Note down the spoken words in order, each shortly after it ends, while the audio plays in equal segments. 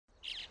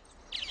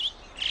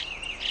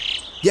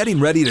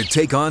Getting ready to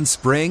take on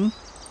spring?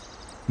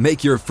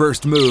 Make your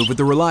first move with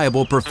the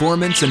reliable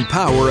performance and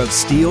power of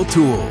Steel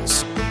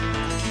tools.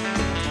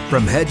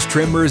 From hedge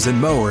trimmers and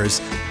mowers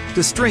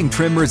to string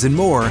trimmers and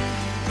more,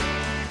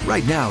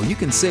 right now you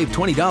can save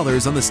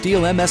 $20 on the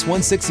Steel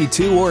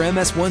MS-162 or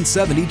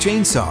MS-170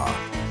 chainsaw.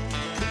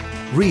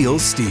 Real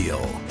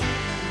Steel.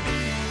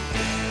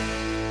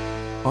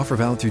 Offer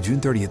valid through June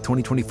 30th,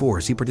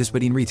 2024. See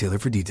participating retailer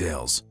for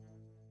details.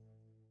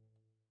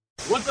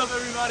 What's up,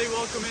 everybody?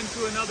 Welcome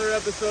into another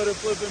episode of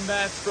Flippin'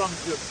 Bats from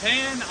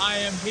Japan. I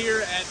am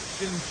here at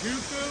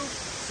Shinjuku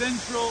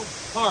Central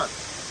Park.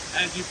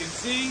 As you can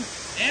see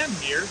and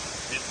hear,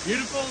 it's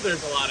beautiful.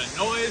 There's a lot of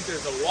noise.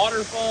 There's a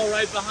waterfall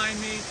right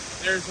behind me.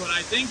 There's what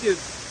I think is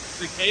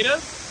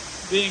cicadas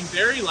being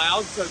very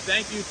loud, so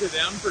thank you to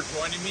them for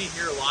joining me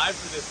here live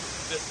for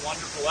this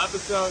wonderful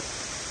episode.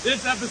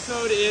 This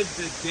episode is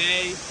the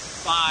Day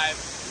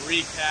 5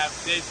 recap.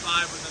 Day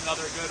 5 was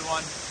another good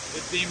one. The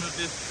theme of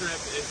this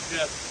trip is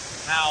just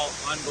how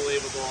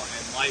unbelievable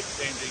and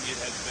life-changing it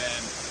has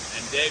been.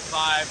 And Day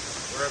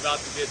 5, we're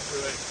about to get to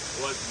it,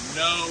 was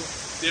no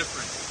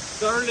different.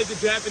 Started at the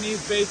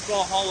Japanese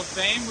Baseball Hall of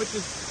Fame, which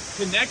is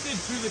connected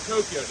to the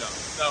Tokyo Dome.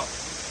 So,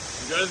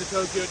 if you go to the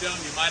Tokyo Dome,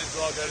 you might as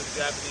well go to the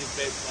Japanese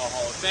Baseball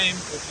Hall of Fame,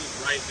 which is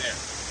right there.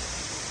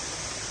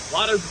 A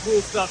lot of cool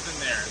stuff in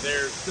there.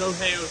 There's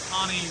Shohei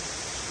Ohtani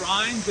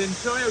shrines, and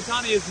Shohei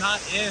Ohtani is not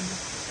in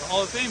the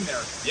Hall of Fame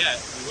there yet.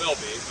 He will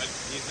be, but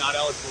he's not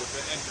eligible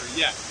to enter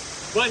yet.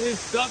 But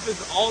his stuff is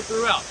all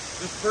throughout.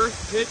 The first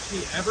pitch he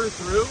ever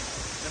threw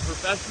in a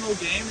professional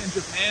game in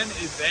Japan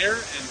is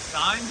there and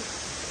signed.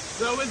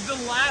 So is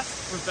the last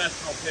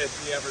professional pitch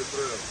he ever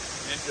threw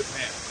in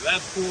Japan. So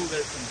that's cool.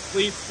 There's some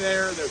cleats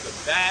there. There's a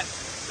bat.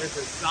 There's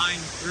a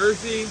signed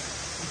jersey.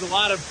 There's a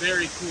lot of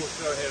very cool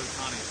Shohei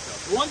Ohtani stuff.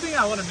 The one thing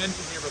I want to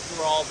mention here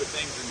before all the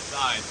things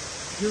inside,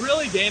 you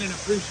really gain an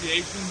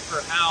appreciation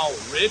for how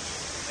rich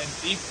and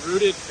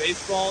deep-rooted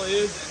baseball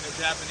is in the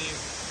Japanese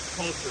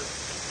culture.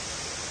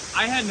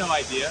 I had no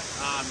idea.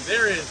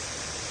 There is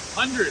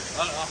 100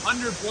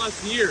 plus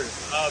years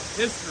of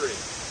history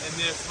in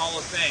this Hall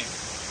of Fame.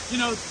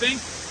 You know,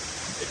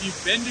 if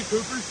you've been to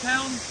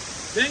Cooperstown,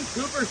 think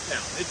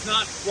Cooperstown. It's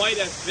not quite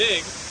as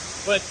big,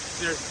 but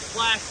there's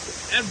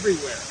plaques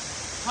everywhere.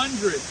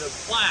 Hundreds of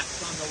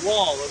plaques on the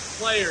wall of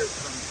players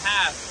from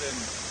past and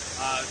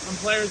some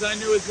players I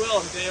knew as well.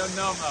 Hideo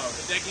Nomo,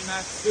 Hideki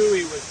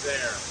Matsui was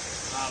there.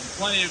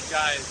 Plenty of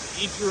guys.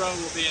 Ichiro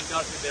will be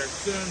inducted there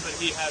soon, but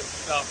he has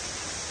stuff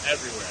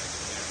everywhere.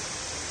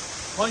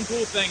 One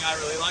cool thing I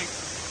really liked,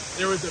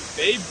 there was a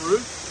Babe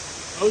Ruth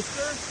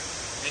poster,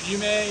 and you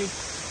may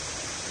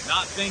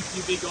not think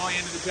you'd be going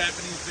into the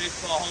Japanese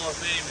Baseball Hall of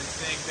Fame and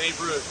seeing Babe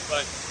Ruth,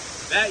 but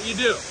that you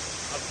do.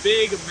 A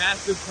big,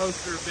 massive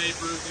poster of Babe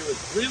Ruth. It was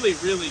really,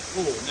 really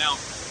cool. Now,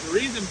 the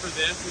reason for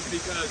this is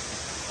because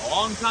a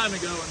long time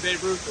ago when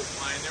Babe Ruth was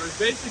playing, there was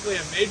basically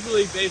a Major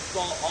League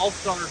Baseball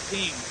all-star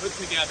team put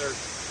together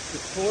to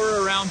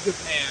tour around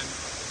Japan.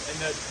 In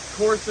the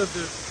course of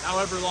the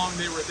however long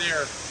they were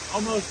there,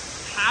 almost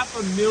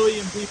 500,000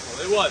 people.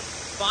 It was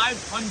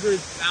 500,000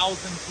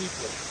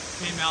 people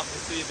came out to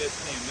see this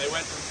team. They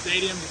went from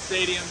stadium to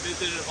stadium,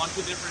 visited a bunch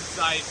of different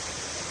sites,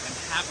 and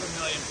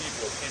 500,000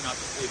 people came out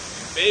to see them.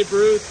 And Babe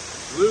Ruth,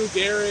 Lou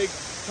Gehrig,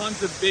 tons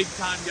of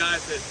big-time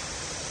guys that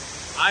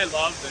I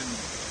love and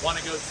want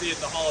to go see at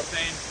the Hall of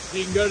Fame.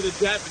 You can go to the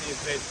Japanese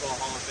Baseball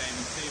Hall of Fame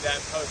and see that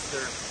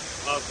poster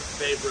of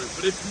Babe Ruth.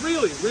 But it's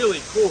really,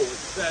 really cool. It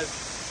says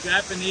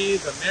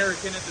Japanese,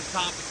 American at the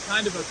top. It's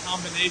kind of a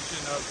combination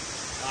of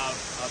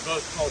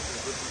both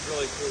cultures, which is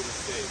really cool to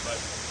see.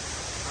 But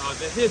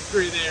the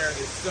history there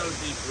is so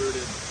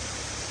deep-rooted.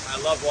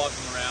 I love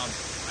walking around.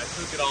 I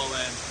took it all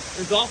in.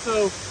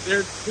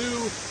 There's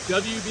two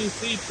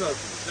WBC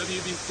trophies.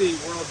 WBC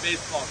World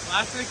Baseball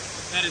Classic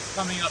that is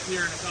coming up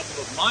here in a couple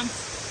of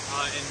months.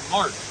 In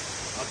March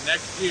of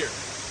next year,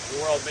 the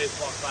World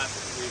Baseball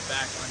Classic will be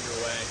back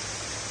underway.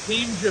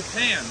 Team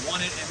Japan won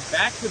it in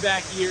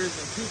back-to-back years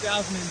in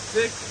 2006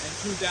 and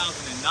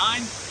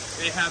 2009.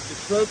 They have the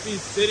trophies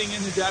sitting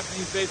in the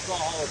Japanese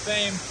Baseball Hall of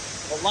Fame.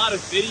 A lot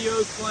of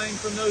videos playing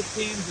from those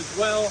teams as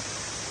well.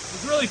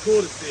 It's really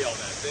cool to see all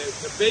that.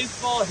 The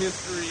baseball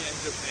history in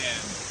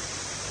Japan.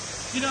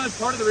 You know, it's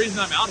part of the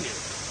reason I'm out here,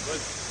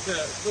 was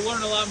to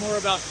learn a lot more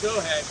about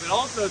Shohei, but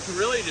also to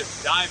really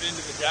just dive into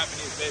the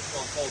Japanese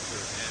baseball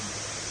culture. And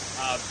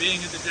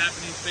being at the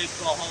Japanese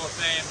Baseball Hall of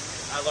Fame,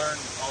 I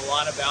learned a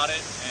lot about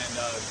it and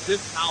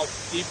just how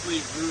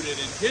deeply rooted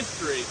in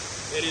history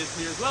it is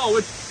here as well,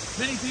 which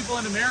many people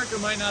in America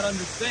might not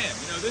understand.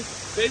 You know, this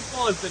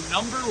baseball is the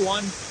 #1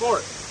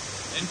 sport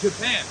in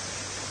Japan.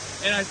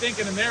 And I think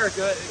in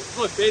America,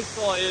 look,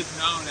 baseball is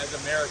known as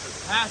America's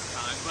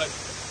pastime, but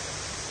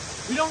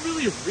we don't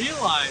really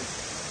realize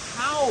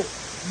how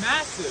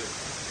massive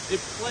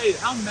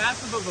how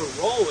massive of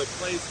a role it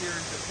plays here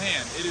in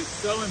Japan. It is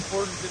so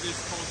important to this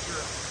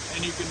culture,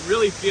 and you can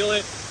really feel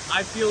it.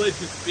 I feel it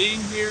just being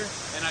here,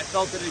 and I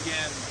felt it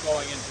again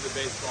going into the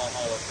Baseball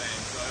Hall of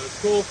Fame. So it was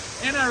cool.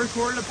 And I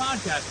recorded a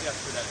podcast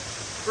yesterday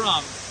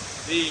from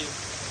the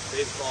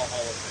Baseball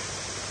Hall of Fame.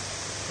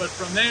 But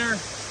from there,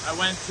 I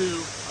went to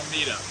a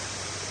meetup.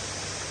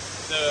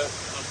 A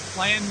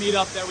planned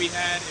meetup that we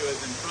had, it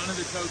was in front of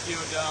the Tokyo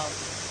Dome.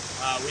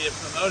 We had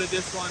promoted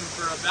this one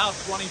for about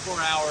 24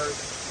 hours.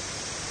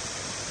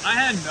 I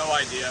had no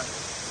idea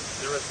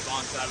the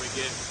response I would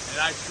get,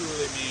 and I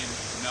truly mean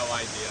no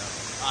idea.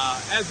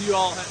 As you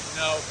all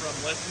know from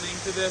listening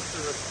to this,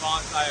 the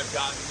response I have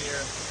gotten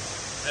here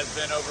has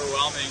been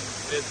overwhelming.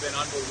 It has been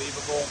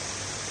unbelievable.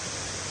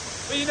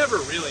 But you never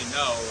really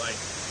know, like,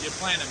 you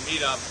plan a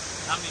meetup,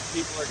 how many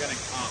people are going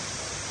to come?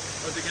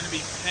 Was it going to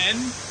be 10?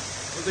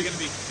 Was it going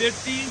to be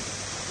 50?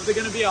 Was it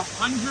going to be 100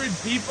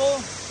 people?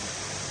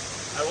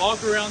 I walk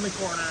around the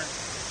corner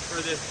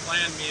for this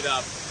planned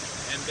meetup,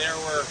 and there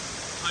were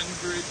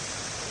hundreds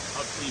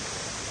of people.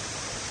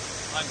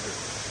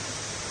 Hundreds.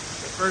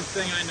 The first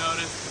thing I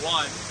noticed,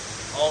 one,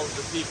 all of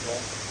the people.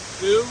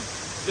 Two,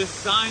 the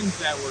signs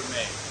that were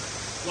made.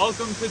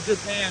 Welcome to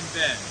Japan,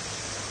 Ben.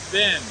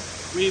 Ben,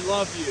 we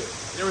love you.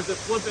 There was a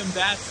Flippin'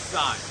 Bats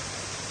sign.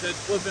 It said,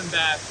 Flippin'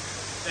 Bats,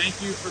 thank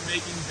you for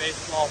making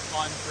baseball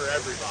fun for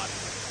everybody.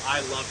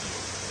 I love you.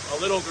 A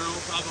little girl,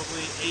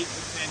 probably 8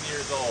 to 10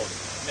 years old,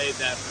 made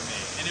that for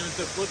me. And it was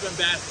the Flippin'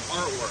 Bats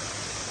artwork.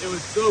 It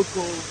was so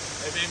cool.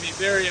 It made me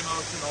very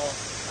emotional.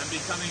 I'm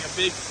becoming a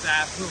big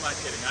sap. Who am I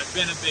kidding? I've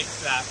been a big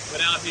sap, but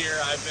out here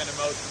I've been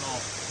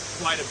emotional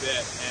quite a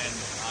bit. And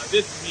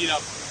this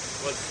meetup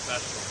was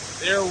special.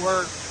 There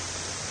were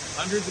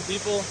hundreds of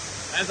people.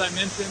 As I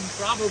mentioned,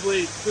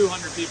 probably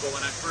 200 people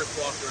when I first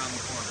walked around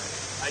the corner.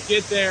 I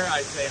get there,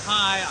 I say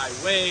hi, I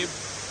wave,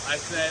 I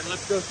say,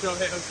 let's go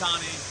Shohei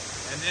Ohtani,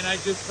 and then I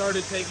just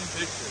started taking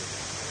pictures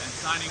and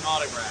signing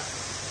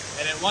autographs.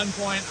 And at one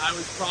point, I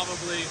was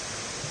probably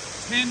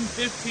 10,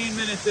 15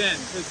 minutes in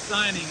to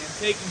signing and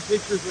taking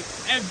pictures with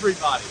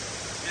everybody.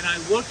 And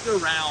I looked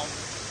around,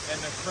 and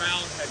the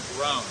crowd had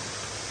grown.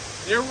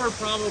 There were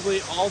probably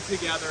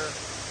altogether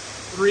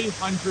 300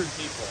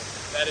 people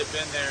that had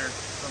been there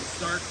from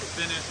start to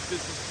finish.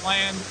 This was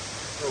planned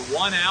for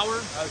 1 hour.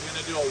 I was going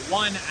to do a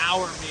 1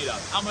 hour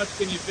meetup. How much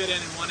can you fit in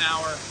 1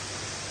 hour?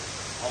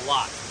 A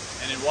lot.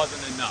 And it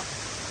wasn't enough.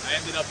 I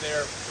ended up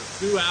there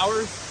for 2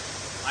 hours.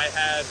 I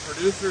had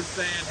producers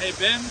saying, hey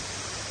Ben,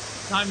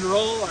 time to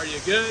roll, are you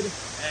good?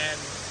 And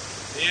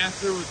the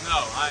answer was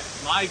no.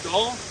 My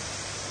goal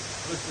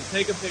was to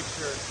take a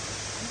picture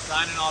and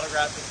sign an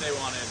autograph if they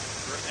wanted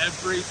for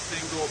every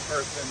single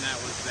person that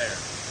was there.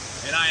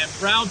 And I am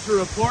proud to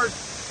report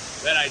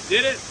that I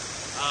did it.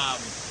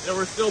 There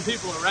were still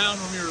people around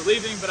when we were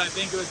leaving, but I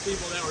think it was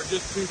people that were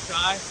just too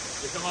shy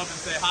to come up and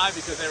say hi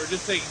because they were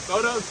just taking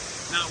photos,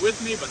 not with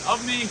me, but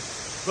of me.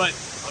 But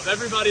of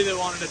everybody that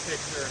wanted a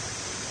picture,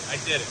 I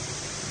did it.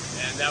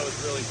 And that was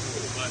really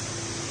cool. But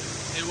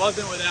it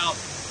wasn't without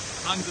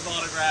tons of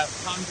autographs,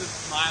 tons of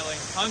smiling,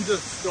 tons of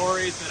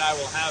stories that I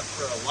will have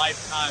for a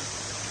lifetime.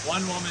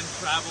 One woman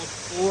traveled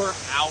 4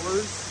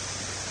 hours.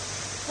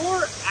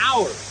 4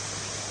 hours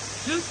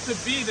just to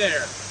be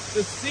there,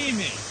 to see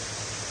me.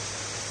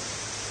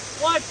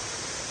 What?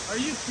 Are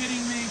you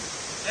kidding me?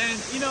 And,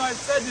 you know, I've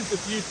said this a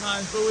few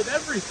times, but with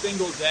every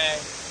single day,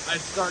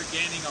 I start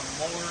gaining a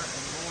more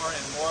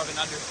and more of an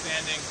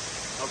understanding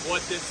of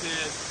what this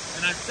is.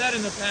 And I've said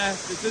in the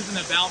past, this isn't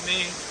about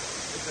me,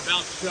 it's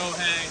about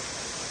Shohei.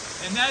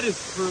 And that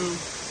is true,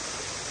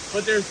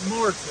 but there's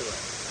more to it.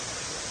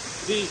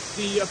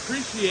 The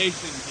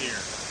appreciation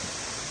here,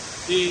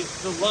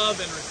 the love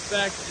and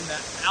respect and the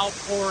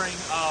outpouring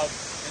of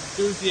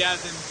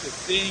enthusiasm to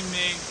seeing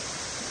me.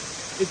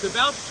 It's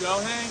about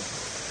Shohei,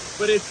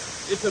 but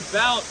it's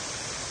about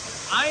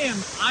I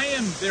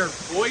am their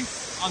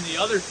voice on the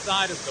other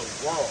side of the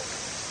world.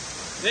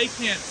 They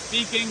can't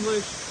speak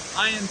English.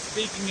 I am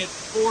speaking it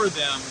for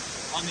them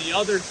on the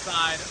other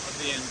side of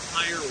the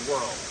entire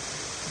world.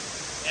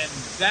 And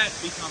that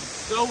becomes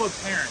so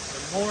apparent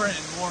the more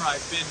and more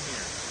I've been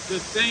here. The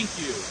thank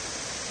you.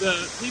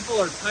 The people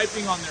are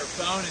typing on their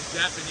phone in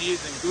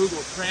Japanese and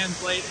Google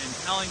Translate and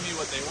telling me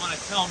what they want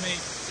to tell me.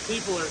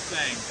 People are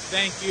saying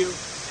thank you.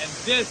 And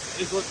this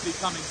is what's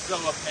becoming so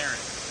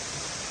apparent.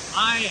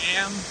 I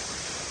am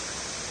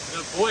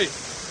the voice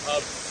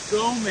of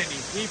so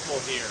many people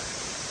here.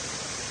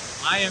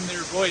 I am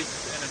their voice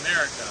in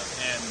America.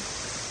 And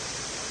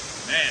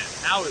man,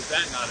 how is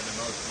that not an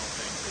emotional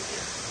thing to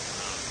hear?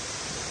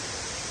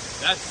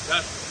 That's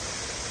special.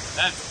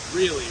 That's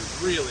really,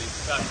 really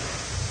special.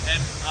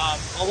 And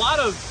a lot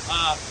of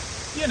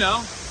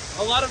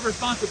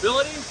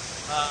responsibility.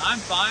 I'm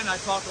fine. I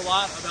talk a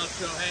lot about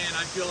Shohei, and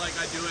I feel like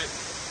I do it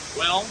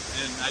well,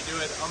 and I do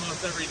it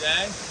almost every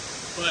day.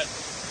 But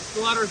it's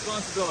a lot of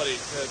responsibility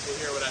to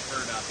hear what I've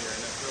heard out here,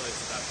 and it's really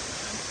special.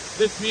 And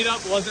this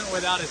meetup wasn't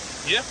without its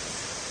gifts.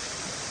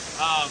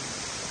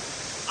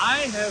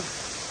 I have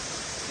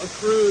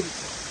accrued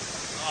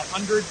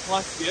 100+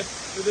 gifts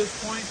to this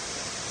point.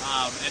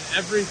 And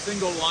every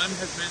single one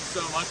has meant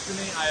so much to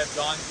me. I have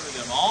gone through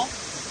them all.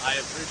 I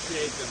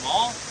appreciate them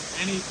all.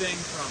 Anything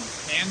from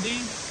candy,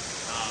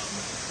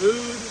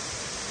 food,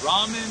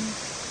 ramen,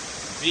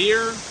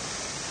 beer,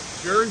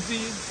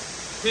 jerseys,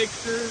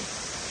 pictures,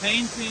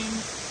 paintings,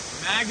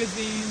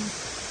 magazines,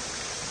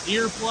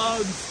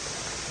 earplugs.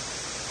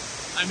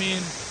 I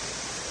mean,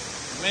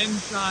 wind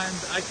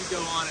chimes. I could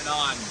go on and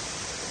on,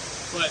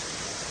 but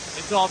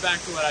it's all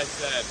back to what I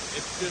said.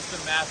 It's just a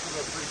massive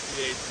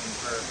appreciation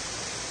for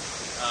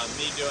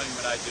me doing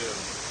what I do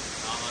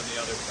on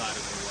the other side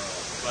of the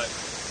world. But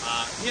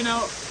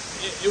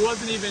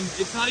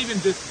it's not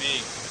even just me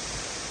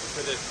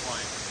to this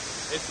point.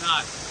 It's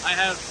not. I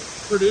have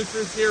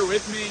producers here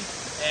with me,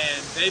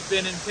 and they've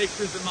been in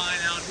pictures of mine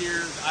out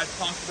here. I've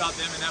talked about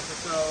them in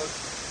episodes.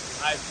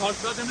 I've talked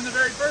about them in the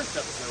very first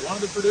episode. One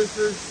of the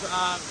producers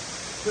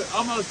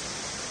almost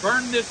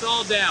burned this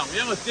all down. We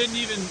almost didn't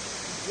even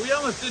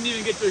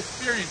get to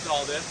experience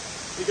all this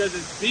because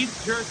his beef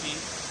jerky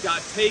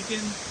got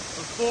taken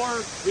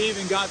before we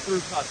even got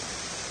through customs.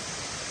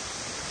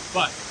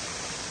 But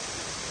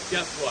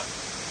guess what?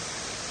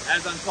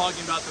 As I'm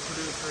talking about the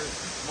producers,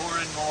 more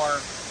and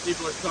more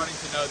people are starting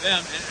to know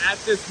them. And at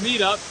this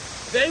meetup,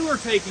 they were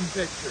taking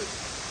pictures.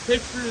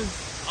 Pictures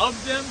of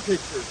them,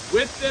 pictures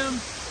with them,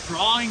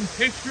 drawing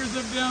pictures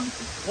of them.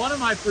 One of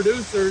my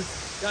producers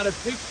got a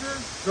picture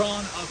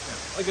drawn of him,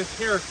 like a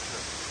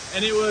caricature.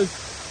 And it was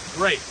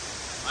great.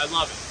 I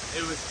love it.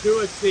 It was to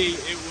a T.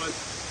 It was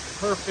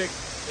perfect.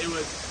 It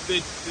was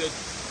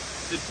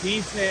the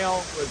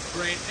detail was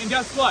great. And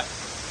guess what?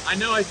 I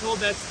know I told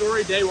that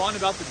story day one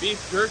about the beef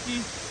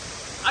jerky.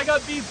 I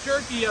got beef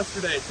jerky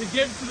yesterday to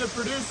give to the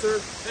producer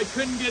that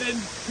couldn't get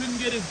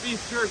his beef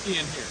jerky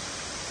in here.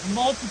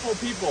 Multiple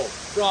people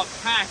brought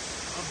packs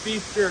of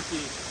beef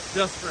jerky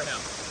just for him.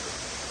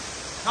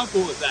 How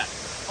cool is that?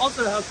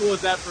 Also, how cool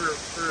is that for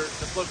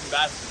the Flippin'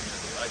 Bass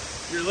community? Like,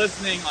 you're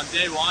listening on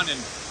day one, and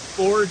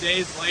 4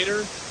 days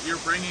later, you're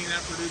bringing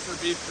that producer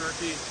beef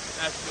jerky.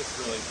 That's just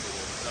really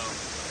cool. So,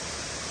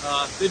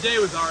 the day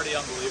was already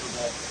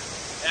unbelievable.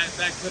 And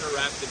that could have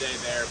wrapped the day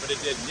there, but it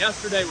didn't.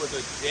 Yesterday was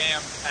a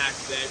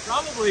jam-packed day.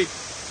 Probably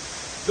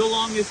the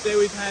longest day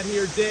we've had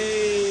here,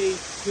 day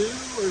 2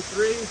 or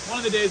 3. One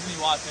of the days in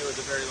Iwate was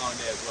a very long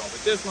day as well, but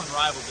this one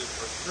rivaled it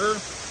for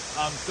sure.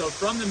 So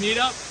from the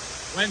meetup,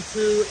 went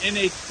to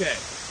NHK.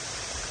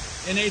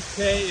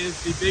 NHK is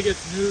the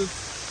biggest news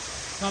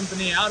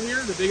company out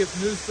here. The biggest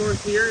news source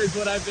here is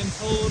what I've been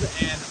told,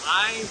 and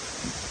I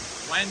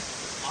went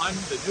on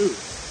the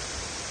news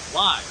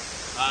live.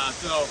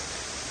 So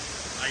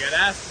I got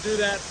asked to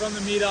do that from the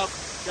meetup,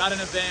 got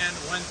in a van,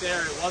 went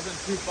there. It wasn't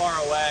too far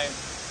away.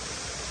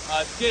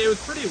 It was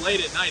pretty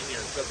late at night here,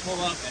 so pull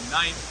up at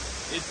night.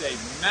 It's a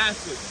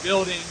massive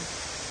building.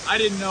 I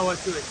didn't know what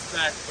to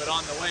expect, but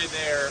on the way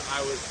there,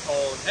 I was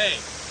told,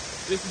 hey,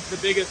 this is the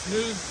biggest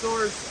news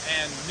source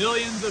and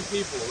millions of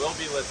people will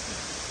be listening.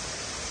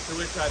 To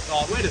which I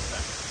thought, wait a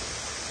second.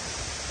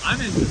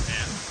 I'm in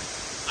Japan.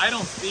 I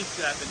don't speak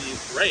Japanese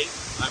great.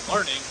 I'm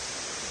learning.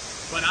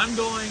 But I'm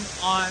going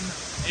on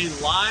a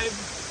live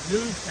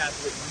newscast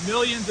with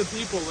millions of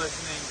people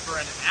listening for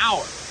an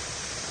hour.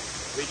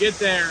 We get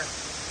there,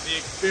 the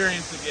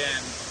experience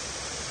again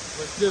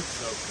was just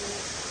so cool.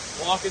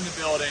 Walk in the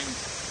building,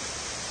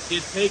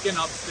 get taken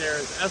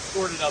upstairs,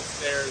 escorted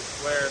upstairs,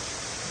 where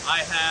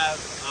I have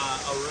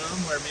a room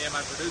where me and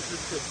my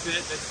producers could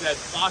sit that said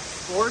Fox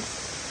Sports,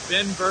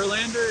 Ben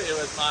Verlander. It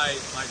was my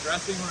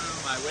dressing room,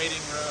 my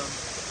waiting room.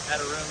 Had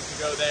a room to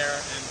go there,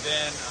 and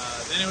then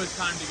it was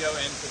time to go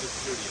into the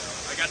studio.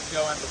 I got to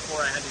go in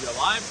before I had to go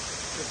live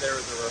because there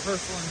was a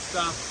rehearsal and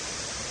stuff.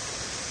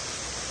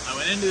 I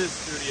went into the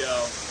studio,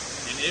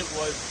 and it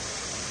was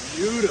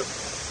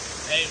beautiful.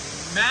 A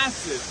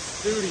massive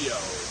studio,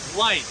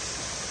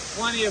 lights,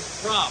 plenty of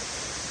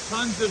props,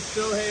 tons of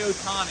Shohei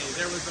Ohtani.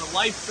 There was a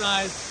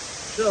life-size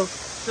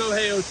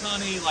Shohei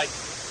Ohtani like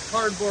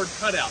cardboard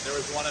cutout. There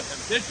was one of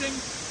him pitching,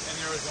 and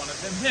there was one of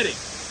him hitting.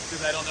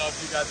 Because I don't know if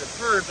you guys have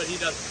heard, but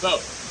he does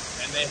both.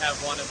 And they have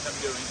one of them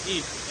doing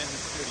each in the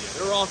studio.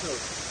 There were also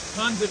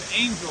tons of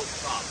Angels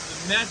props.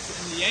 The Mets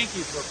and the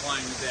Yankees were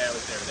playing the day I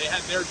was there. They had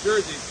their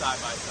jerseys side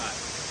by side.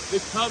 The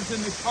Cubs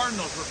and the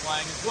Cardinals were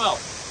playing as well.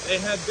 They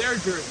had their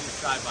jerseys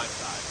side by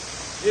side.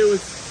 It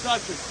was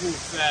such a cool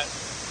set.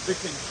 The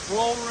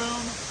control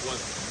room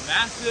was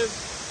massive.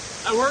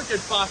 I work at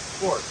Fox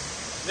Sports.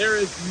 There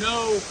is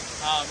no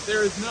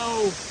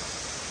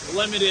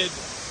limited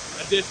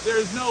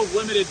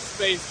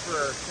space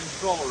for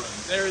control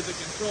rooms. There is a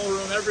control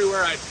room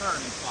everywhere I turn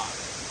in Fox.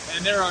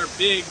 And there are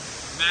big,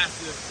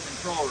 massive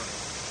control rooms.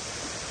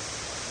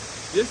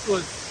 This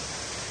was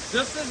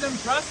just as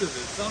impressive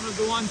as some of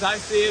the ones I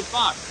see at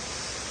Fox.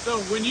 So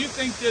when you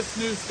think this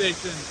news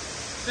station,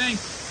 think,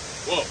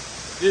 whoa,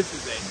 this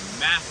is a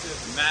massive,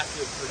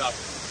 massive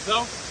production.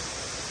 So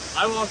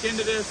I walk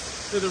into this,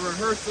 to the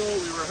rehearsal,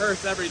 we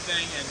rehearse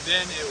everything, and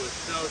then it was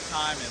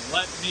showtime, and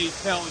let me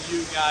tell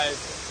you guys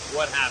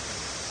what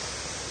happened.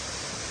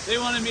 They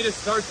wanted me to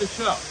start the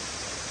show.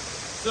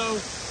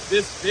 So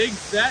this big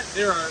set,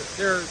 there are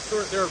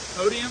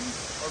podiums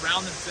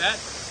around the set.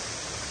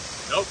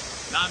 Nope,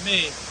 not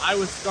me. I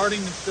was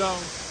starting the show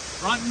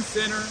front and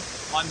center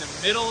on the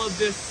middle of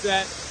this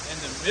set, in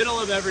the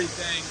middle of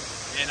everything,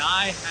 and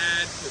I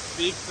had to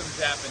speak some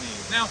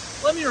Japanese. Now,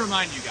 let me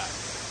remind you guys,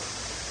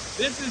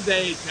 this is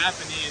a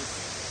Japanese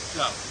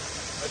show.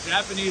 a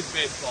Japanese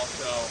baseball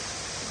show.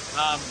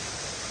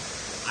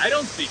 I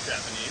don't speak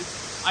Japanese.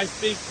 I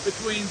speak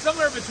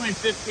somewhere between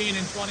 15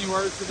 and 20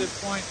 words to this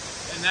point,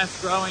 and that's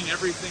growing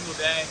every single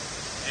day.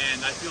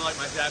 And I feel like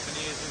I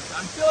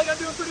feel like I'm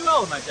doing pretty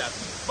well with my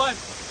Japanese. But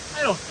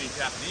I don't speak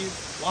Japanese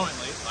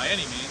fluently by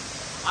any means.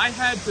 I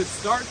had to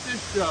start this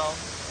show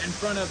in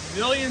front of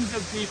millions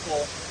of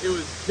people. It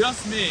was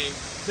just me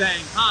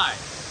saying, "Hi,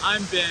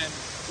 I'm Ben.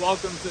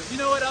 Welcome to," you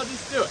know what, I'll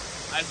just do it.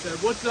 I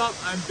said, "What's up?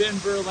 I'm Ben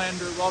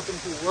Verlander.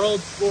 Welcome to World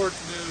Sports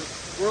News,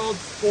 World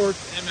Sports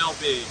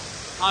MLB,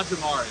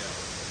 Hajamario,"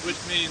 which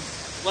means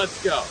let's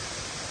go.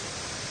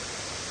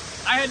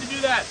 I had to do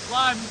that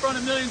live in front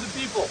of millions of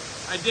people.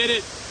 I did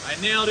it, I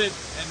nailed it,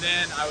 and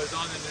then I was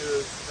on the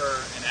news for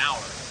an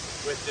hour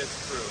with this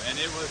crew, and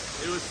it was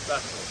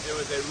special. It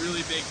was a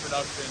really big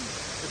production.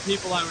 The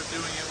people I was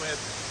doing it with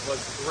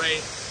was great.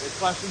 The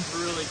questions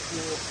were really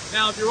cool.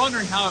 Now, if you're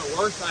wondering how it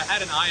works, I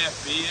had an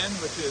IFB in,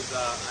 which is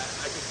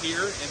I could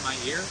hear in my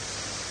ear.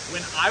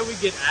 When I would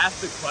get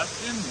asked a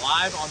question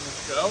live on the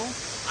show,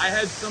 I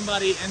had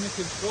somebody in the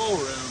control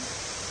room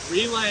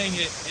relaying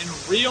it in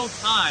real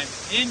time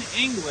in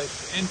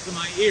English into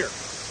my ear.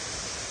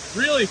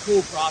 Really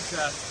cool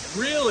process.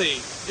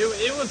 Really,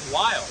 it was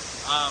wild.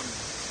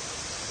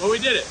 But we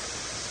did it.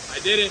 I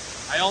did it.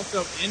 I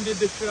also ended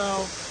the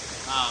show.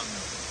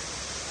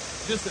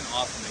 Just an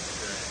awesome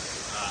experience.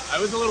 I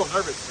was a little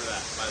nervous for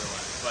that, by the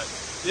way, but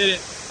did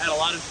it. Had a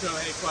lot of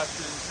Shohei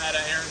questions. Had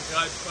an Aaron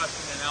Judge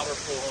question and Albert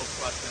Pujols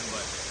question,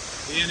 but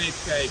the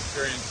NHK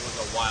experience was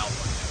a wild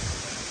one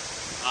yesterday.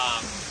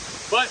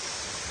 But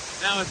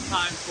now it's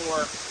time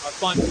for a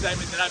fun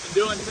segment that I've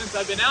been doing since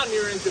I've been out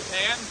here in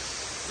Japan.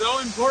 So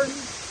important,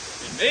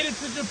 it made it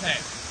to Japan.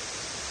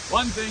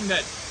 One thing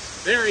that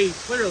very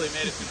clearly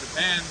made it to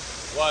Japan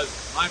was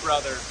my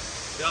brother,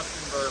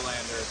 Justin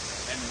Verlander,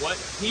 and what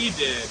he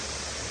did.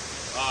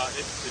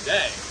 It's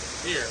today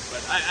here,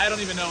 but I don't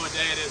even know what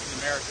day it is in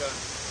America.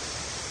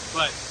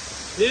 But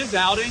his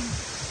outing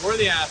for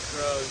the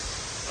Astros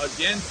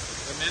against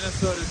the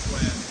Minnesota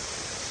Twins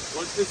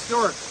was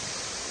historic.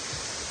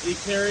 He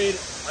carried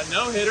a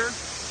no-hitter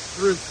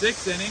through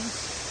 6 innings,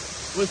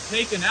 was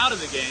taken out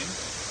of the game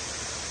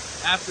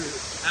after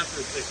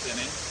 6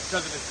 innings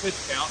because of his pitch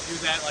count. He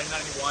was at like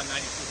 91,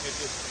 92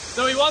 pitches.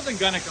 So he wasn't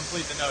going to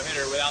complete the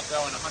no-hitter without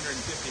throwing 150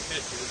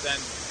 pitches.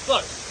 And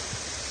look,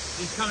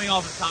 he's coming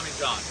off of Tommy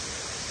John.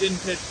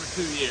 Didn't pitch for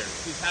 2 years.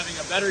 He's having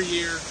a better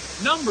year,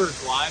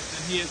 numbers-wise,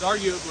 than he has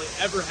arguably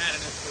ever had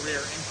in his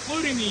career,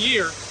 including the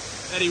year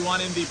that he won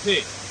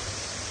MVP.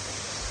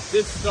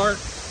 This start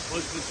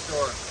was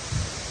historic.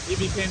 He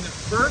became the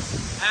first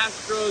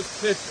Astros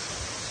pitcher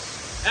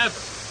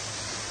ever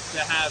to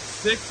have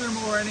 6 or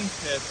more innings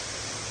pitched,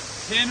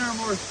 10 or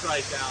more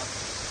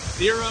strikeouts,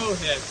 0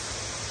 hits,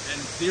 and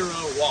 0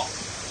 walks.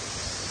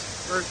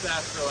 First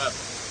Astro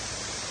ever.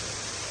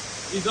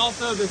 He's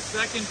also the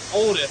second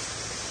oldest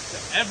to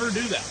ever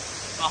do that,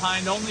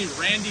 behind only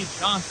Randy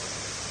Johnson,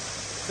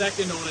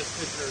 second oldest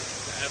pitcher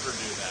to ever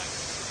do that.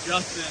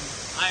 Justin,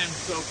 I am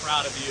so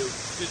proud of you.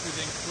 This is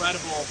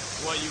incredible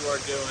what you are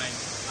doing.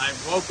 I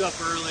woke up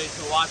early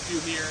to watch you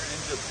here in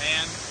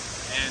Japan,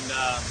 and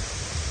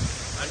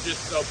I'm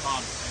just so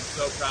pumped and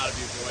so proud of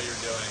you for what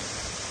you're doing.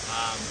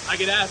 I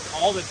get asked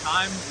all the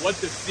time what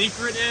the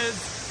secret is.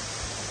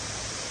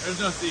 There's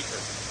no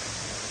secret.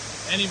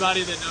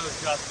 Anybody that knows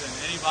Justin,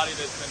 anybody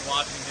that's been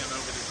watching him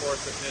over the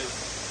course of his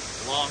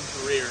long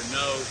career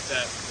knows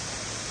that,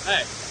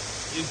 hey,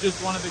 he's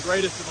just one of the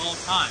greatest of all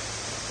time.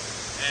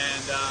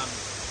 And,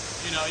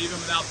 even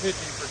without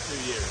pitching for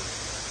 2 years,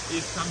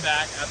 he's come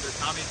back after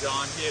Tommy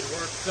John. He had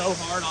worked so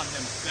hard on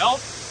himself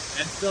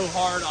and so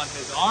hard on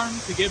his arm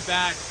to get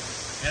back,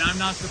 and I'm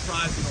not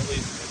surprised in the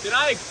least bit. Did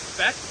I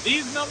expect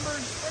these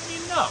numbers? I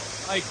mean, no.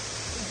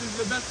 This is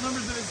the best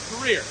numbers of his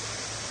career.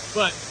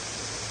 But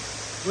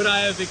would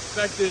I have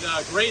expected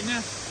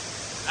greatness?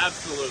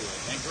 Absolutely.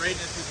 And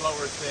greatness is what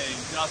we're seeing.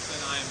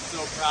 Justin, I am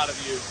so proud of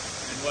you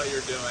and what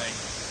you're doing.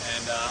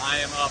 And I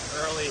am up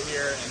early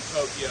here in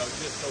Tokyo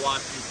just to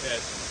watch you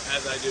pitch,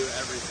 as I do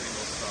every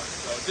single start.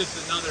 So just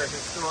another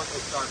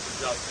historical start for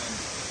Justin.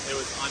 It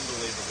was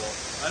unbelievable.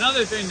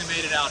 Another thing that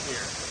made it out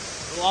here,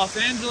 the Los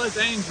Angeles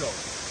Angels.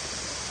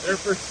 They're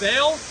for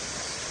sale?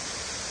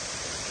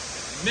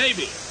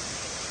 Maybe.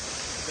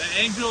 The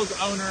Angels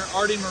owner,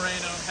 Artie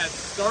Moreno, has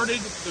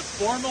started the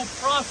formal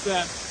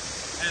process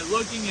at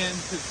looking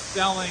into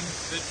selling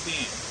the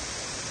team.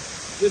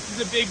 This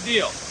is a big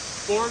deal.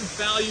 Forbes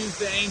values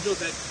the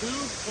Angels at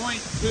 $2.2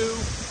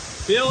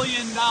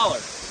 billion,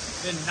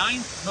 the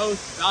 9th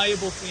most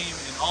valuable team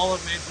in all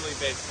of Major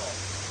League Baseball.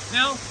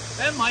 Now,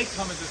 that might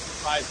come as a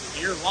surprise to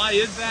hear. Why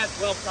is that?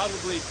 Well,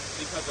 probably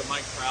because of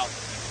Mike Trout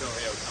and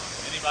Shohei Ohtani.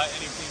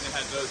 Any team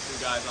that has those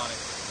 2 guys on it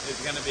is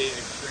going to be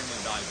extremely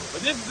valuable.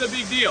 But this is a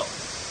big deal.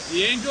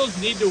 The Angels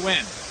need to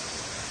win.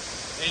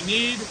 They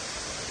need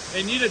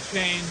a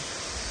change.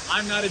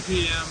 I'm not a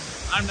GM.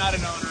 I'm not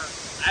an owner.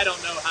 I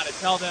don't know how to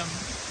tell them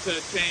to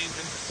change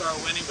and to start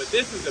winning, but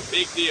this is a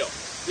big deal.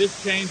 This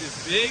change is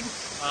big.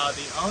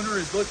 The owner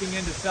is looking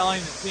into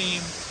selling the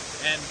team,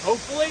 and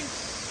hopefully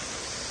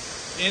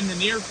in the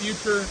near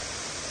future,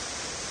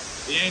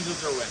 the Angels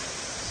are winning.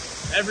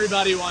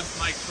 Everybody wants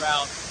Mike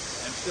Trout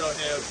and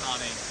Shohei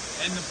Ohtani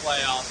in the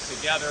playoffs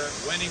together,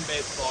 winning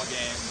baseball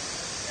games.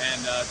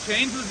 And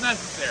change was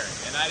necessary,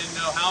 and I didn't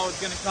know how it was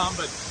going to come,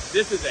 but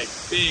this is a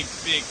big,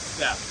 big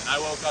step. And I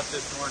woke up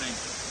this morning,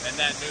 and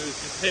that news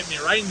just hit me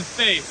right in the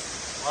face.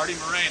 Marty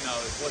Moreno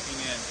is looking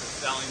into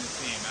selling the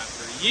team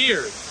after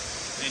years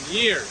and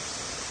years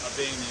of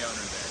being the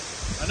owner there.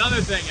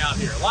 Another thing out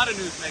here, a lot of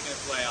news making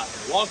its way out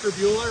here. Walker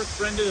Buehler,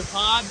 friend of the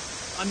pod,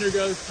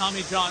 undergoes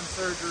Tommy John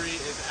surgery,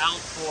 is out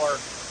for,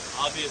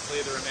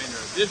 obviously, the remainder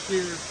of this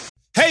year.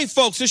 Hey,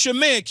 folks, it's your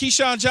man,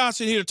 Keyshawn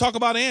Johnson, here to talk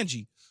about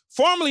Angie,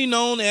 formerly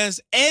known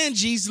as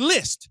Angie's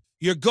List,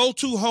 your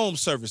go-to home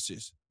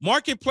services.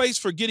 Marketplace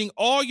for getting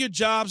all your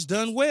jobs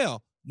done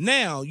well.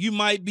 Now, you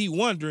might be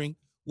wondering,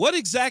 what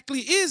exactly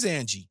is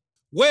Angie?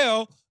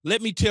 Well,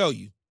 let me tell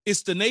you.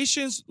 It's the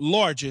nation's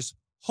largest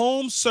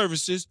home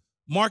services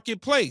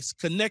marketplace,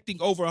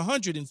 connecting over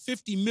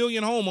 150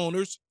 million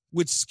homeowners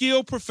with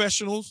skilled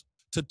professionals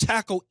to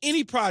tackle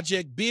any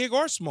project, big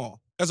or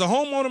small. As a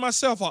homeowner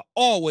myself, I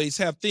always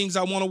have things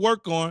I want to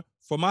work on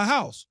for my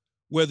house,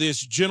 whether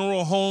it's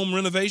general home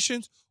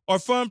renovations or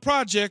fun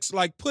projects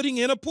like putting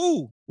in a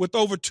pool. With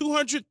over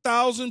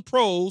 200,000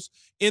 pros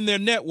in their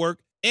network,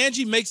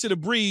 Angie makes it a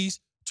breeze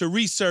to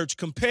research,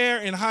 compare,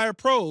 and hire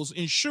pros,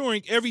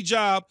 ensuring every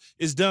job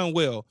is done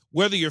well.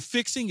 Whether you're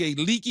fixing a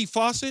leaky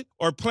faucet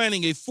or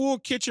planning a full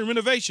kitchen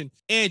renovation,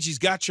 Angie's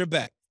got your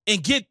back.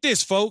 And get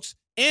this, folks,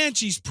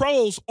 Angie's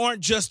pros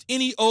aren't just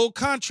any old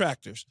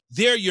contractors.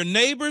 They're your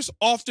neighbors,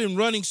 often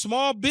running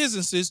small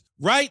businesses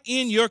right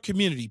in your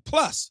community.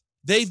 Plus,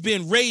 they've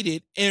been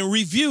rated and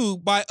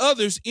reviewed by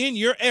others in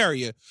your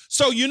area,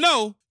 so you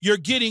know you're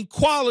getting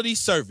quality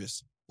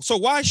service. So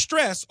why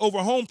stress over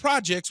home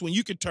projects when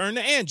you can turn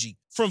to Angie?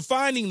 From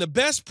finding the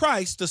best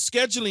price to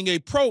scheduling a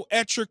pro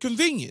at your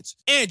convenience,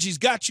 Angie's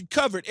got you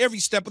covered every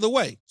step of the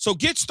way. So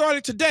get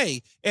started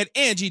today at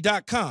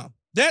Angie.com.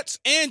 That's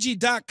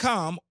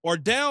Angie.com, or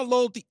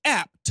download the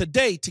app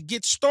today to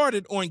get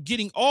started on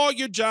getting all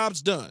your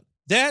jobs done.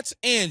 That's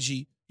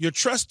Angie, your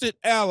trusted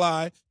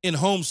ally in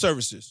home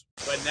services.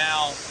 But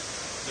now,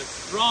 the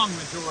strong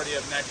majority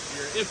of next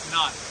year, if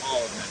not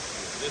all of next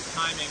year,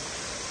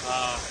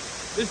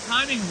 this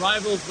timing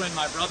rivals when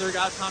my brother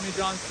got Tommy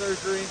John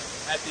surgery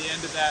at the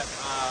end of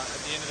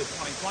the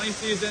 2020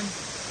 season.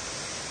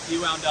 He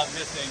wound up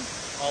missing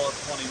all of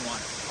 2021.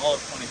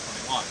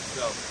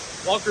 So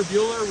Walker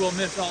Buehler will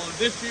miss all of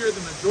this year,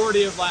 the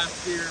majority of last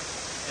year,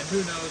 and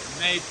who knows,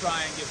 may try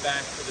and get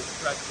back to the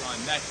stretch run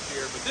next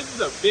year. But this is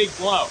a big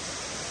blow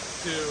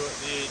to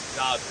the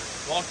Dodgers.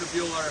 Walker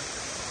Buehler,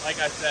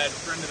 like I said,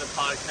 friend of the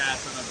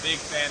podcast. I'm a big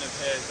fan of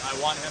his. I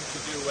want him to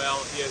do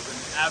well. He is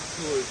an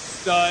absolute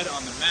stud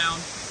on the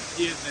mound.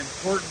 He is an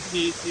important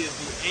piece. He is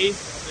the ace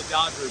of the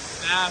Dodgers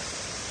staff.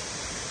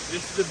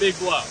 This is a big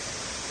blow.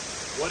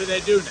 What do they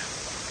do now?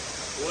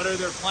 What are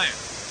their plans?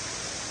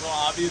 Well,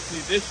 obviously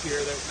this year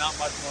there's not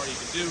much more you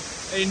can do.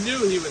 They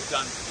knew he was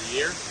done for the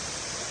year.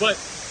 But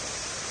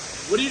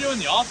what do you do in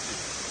the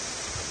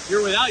offseason?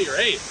 You're without your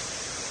ace.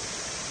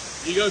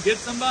 You go get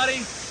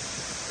somebody?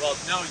 Well,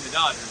 knowing the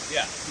Dodgers,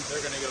 yes,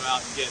 they're going to go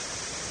out and get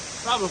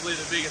probably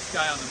the biggest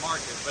guy on the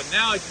market. But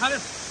now it kind of,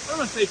 I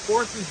don't want to say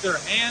forces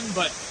their hand,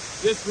 but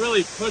this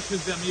really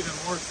pushes them even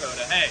more so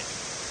to, hey,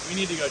 we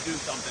need to go do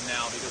something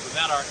now, because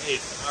without our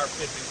ace, our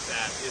pitching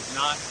staff is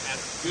not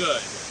as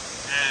good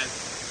as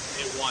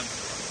it once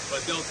was.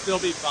 But they'll still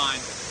be fine.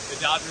 The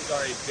Dodgers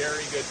are a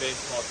very good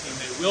baseball team.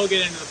 They will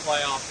get into the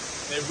playoffs.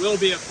 They will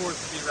be a force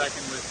to be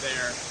reckoned with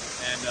there.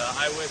 And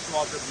I wish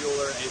Walker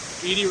Buehler a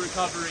speedy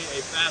recovery,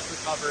 a fast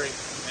recovery,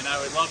 and I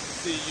would love to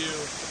see you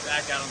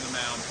back out on the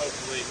mound,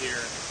 hopefully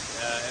here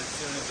as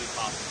soon as we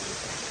possibly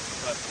can.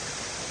 But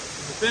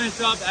to finish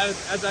up,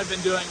 as I've been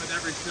doing with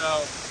every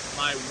show,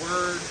 my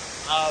word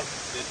of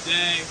the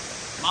day.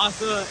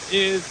 Masa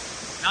is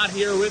not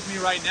here with me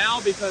right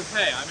now because,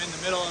 hey, I'm in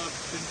the middle of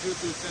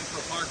Shinjuku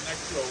Central Park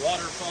next to a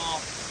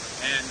waterfall,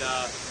 and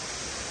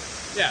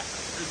yeah,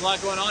 there's a lot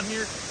going on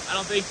here. I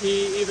don't think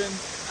he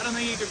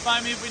could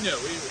find me if we knew.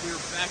 We were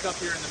back up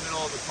here in the middle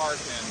of the park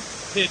and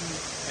hidden,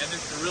 and this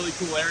is a really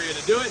cool area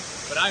to do it.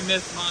 But I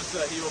miss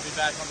Masa. He will be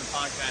back on the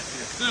podcast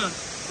here soon.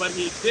 But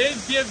he did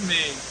give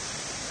me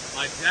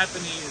my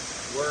Japanese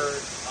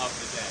word of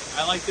the day.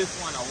 I like this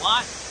one a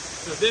lot.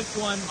 So this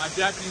one, my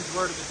Japanese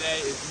word of the day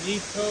is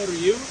Nito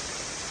Ryu.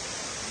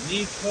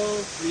 Nito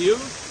Ryu.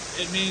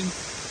 It means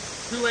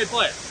two-way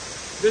player.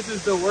 This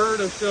is the word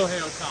of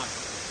Shohei Ohtani.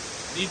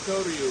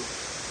 Nito Ryu.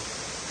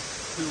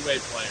 Two-way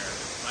player.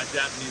 My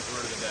Japanese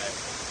word of the day.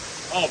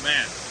 Oh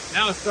man,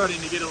 now it's starting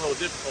to get a little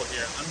difficult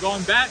here. I'm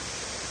going back.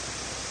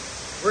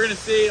 We're going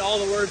to see all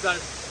the words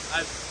I've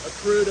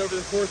accrued over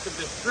the course of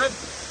this trip.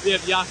 We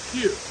have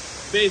yaku,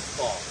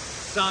 baseball,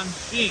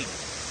 sanshin,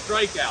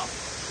 strikeout,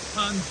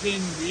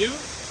 kanjin ryu.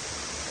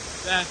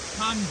 That's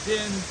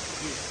kanjin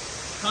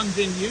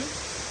yu.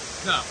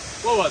 No,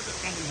 what was it?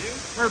 Kanjin yu.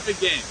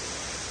 Perfect game.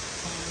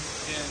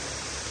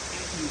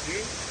 Kanjin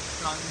yu.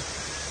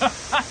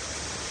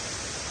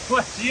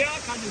 What? Jia?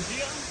 Kanjin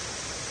Jia?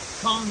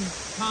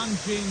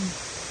 Kanjin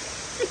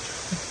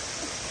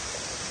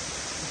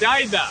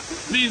Daida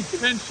means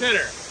pinch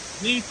hitter.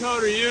 Nito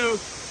Ryu,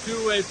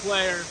 two-way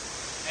player,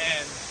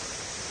 and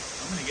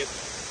I'm gonna get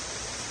this.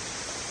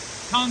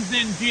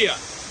 Kanzenjia.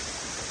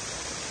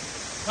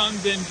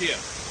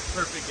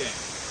 Perfect game.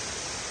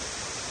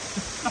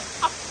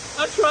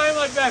 I'm trying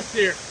my best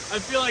here. I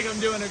feel like I'm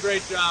doing a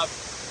great job.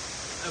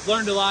 I've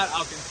learned a lot.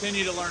 I'll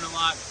continue to learn a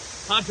lot.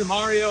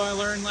 Hachamario I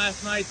learned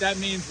last night. That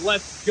means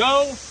let's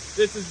go.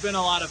 This has been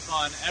a lot of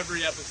fun.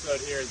 Every episode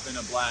here has been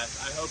a blast.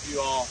 I hope you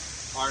all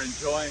are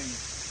enjoying.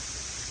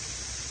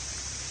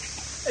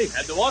 Hey,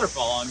 had the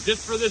waterfall on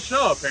just for this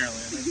show,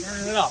 apparently, and they're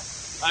turning it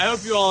off. I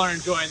hope you all are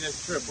enjoying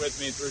this trip with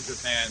me through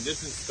Japan.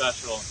 This is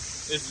special.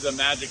 This is a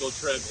magical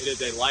trip. It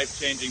is a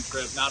life-changing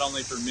trip, not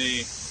only for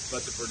me,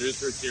 but the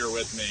producers here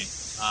with me.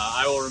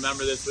 I will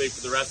remember this week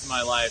for the rest of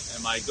my life,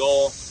 and my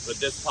goal with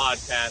this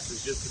podcast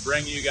is just to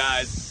bring you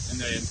guys and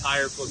the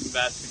entire Flippin'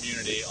 Bats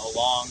community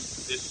along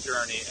this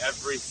journey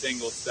every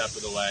single step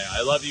of the way.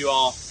 I love you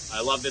all.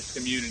 I love this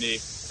community.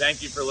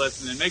 Thank you for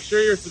listening. Make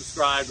sure you're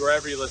subscribed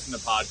wherever you listen to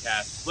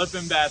podcasts.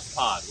 Flippin' Bats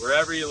Pod,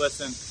 wherever you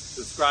listen,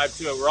 subscribe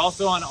to it. We're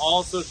also on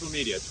all social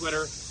media,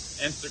 Twitter,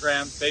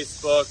 Instagram,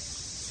 Facebook,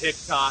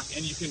 TikTok,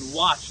 and you can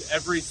watch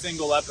every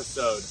single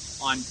episode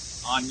on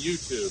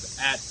YouTube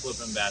at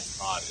Flippin' Bats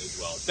Pod as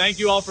well. Thank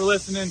you all for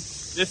listening.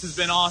 This has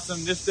been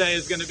awesome. This day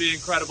is going to be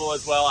incredible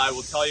as well. I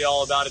will tell you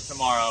all about it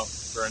tomorrow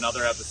for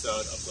another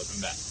episode of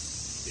Flippin' Bats.